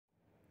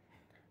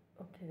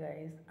Hey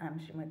guys, I'm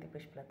Srimati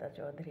Pushpalata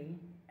Chaudhary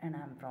and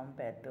I'm from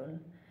Baitul,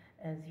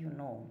 as you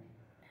know.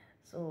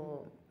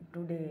 So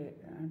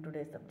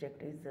today's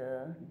subject is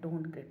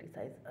don't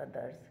criticize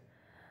others.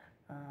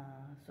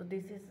 So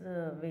this is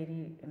a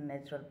very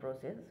natural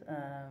process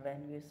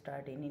when you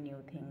start any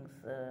new things.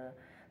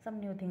 Some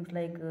new things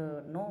like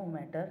no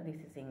matter this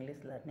is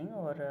English learning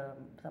or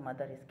some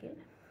other skill,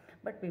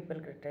 but people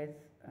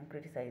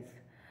criticize.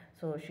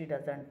 So she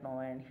doesn't know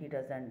and he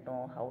doesn't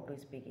know how to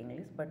speak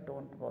English, but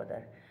don't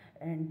bother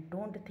and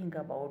don't think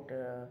about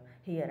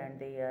here and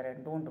there,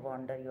 and don't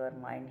wander your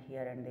mind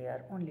here and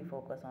there. Only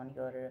focus on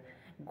your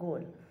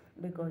goal,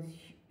 because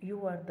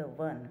you are the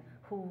one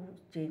who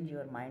change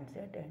your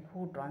mindset and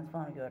who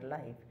transform your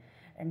life,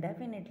 and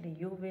definitely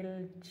you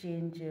will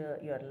change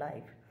your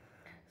life.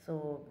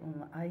 So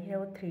I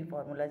have three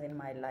formulas in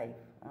my life,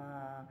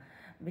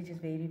 which is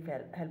very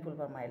helpful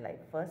for my life.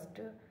 First,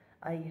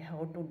 I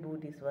have to do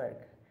this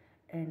work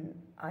and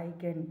I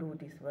can do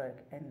this work,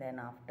 and then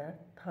after,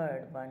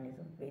 third one is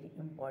a very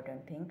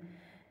important thing.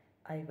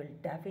 I will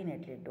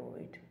definitely do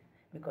it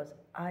because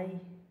I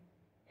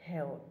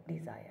have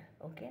desire.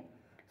 Okay,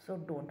 so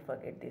don't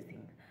forget this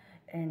thing.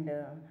 And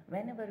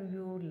whenever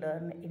you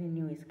learn any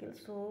new skill,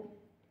 so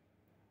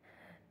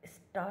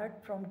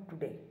start from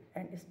today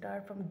and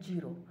start from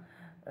zero.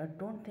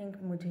 Don't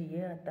think मुझे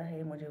ये आता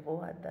है, मुझे वो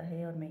आता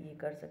है और मैं ये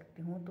कर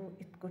सकती हूँ तो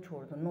इसको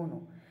छोड़ दो. No no,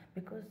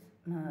 because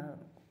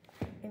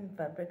in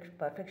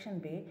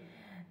perfection way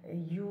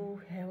you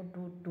have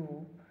to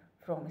do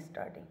from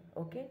starting.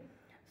 Okay,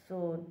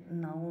 so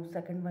now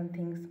second one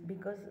things,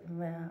 because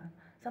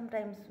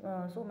sometimes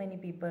so many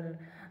people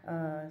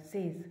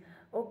says,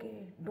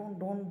 okay,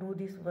 don't do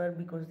this word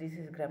because this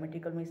is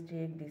grammatical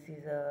mistake, this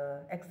is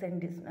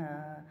accent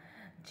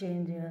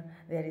change,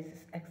 there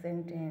is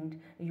accent and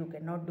you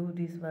cannot do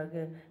this work.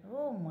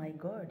 Oh my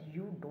god,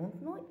 you don't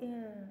know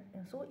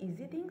so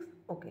easy things.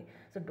 Okay,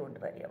 so don't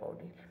worry about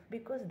it,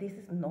 because this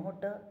is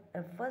not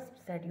a first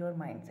set your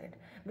mindset,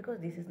 because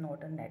this is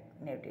not a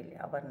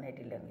our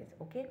native language.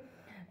 Okay,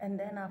 and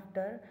then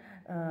after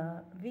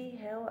we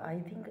have, I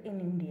think in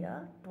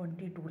India,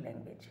 22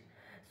 language.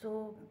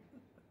 So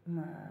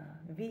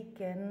we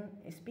can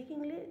speak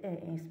English,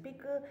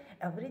 speak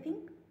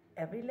everything,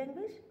 every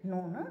language.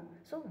 No, no.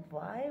 So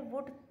why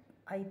would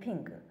I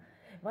think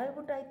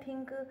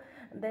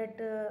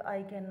that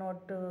I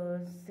cannot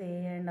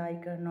say, and I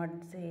cannot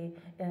say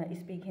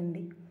speak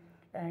Hindi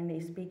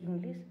and speak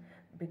English?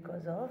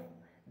 Because of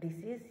this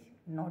is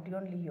not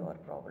only your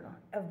problem,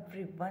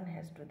 everyone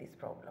has to this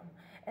problem,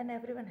 and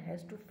everyone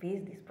has to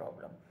face this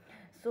problem.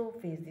 So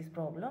face this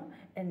problem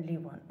and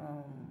leave on,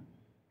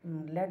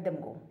 let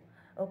them go.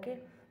 Okay,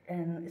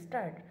 and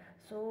start.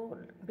 So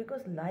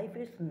because life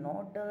is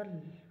not a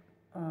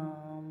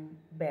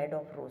bed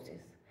of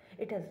roses,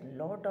 it has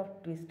lot of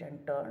twists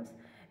and turns,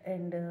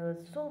 and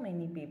so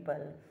many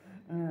people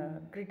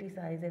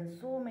criticize, and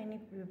so many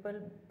people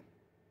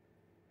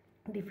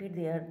defeat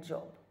their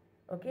job.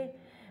 Okay,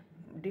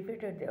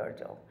 defeated their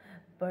job,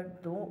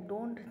 but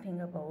don't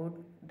think about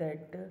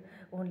that.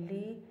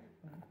 Only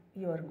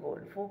your goal,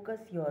 focus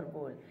your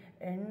goal,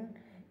 and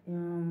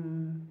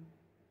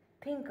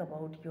think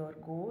about your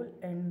goal.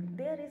 And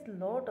there is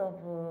lot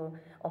of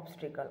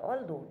obstacle,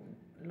 although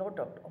lot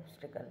of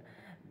obstacle,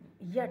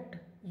 yet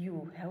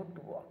you have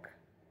to walk.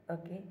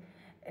 Okay,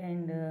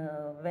 and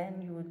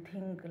when you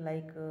think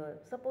like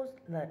suppose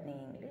learning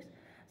English,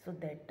 so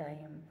that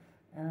time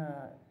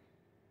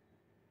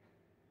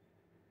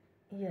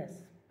yes,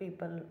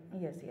 people,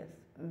 yes,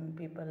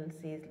 people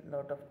says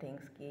lot of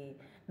things ki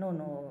no,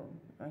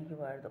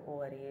 you are the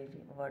overage,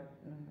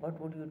 what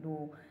would you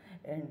do,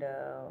 and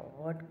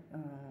what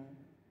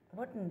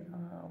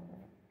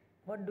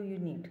what do you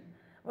need,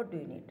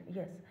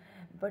 yes,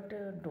 but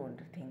don't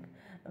think,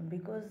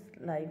 because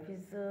life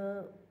is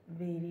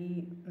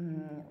very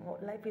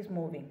life is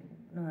moving,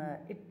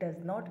 it does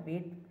not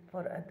wait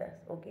for others.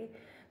 Okay,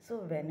 so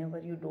whenever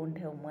you don't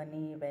have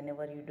money,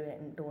 whenever you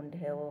don't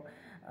have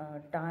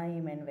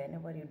time, and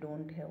whenever you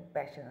don't have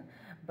passion,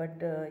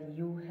 but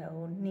you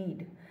have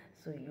need,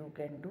 so you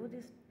can do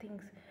these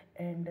things,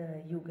 and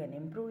you can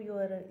improve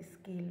your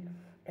skill.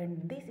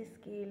 And this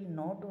skill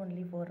not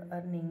only for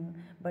earning,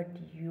 but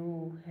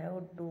you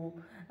have to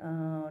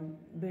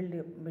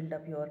build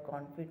up your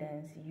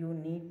confidence. You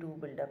need to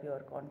build up your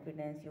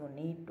confidence, you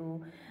need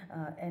to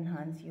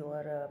enhance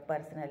your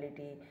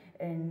personality,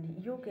 and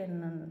you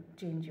can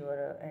change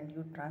your and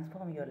you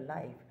transform your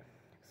life.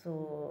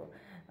 So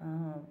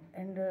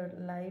and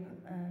life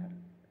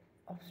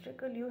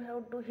obstacle, you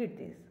have to hit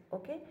this.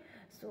 Okay,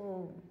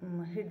 so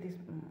hit this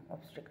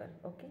obstacle.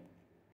 Okay.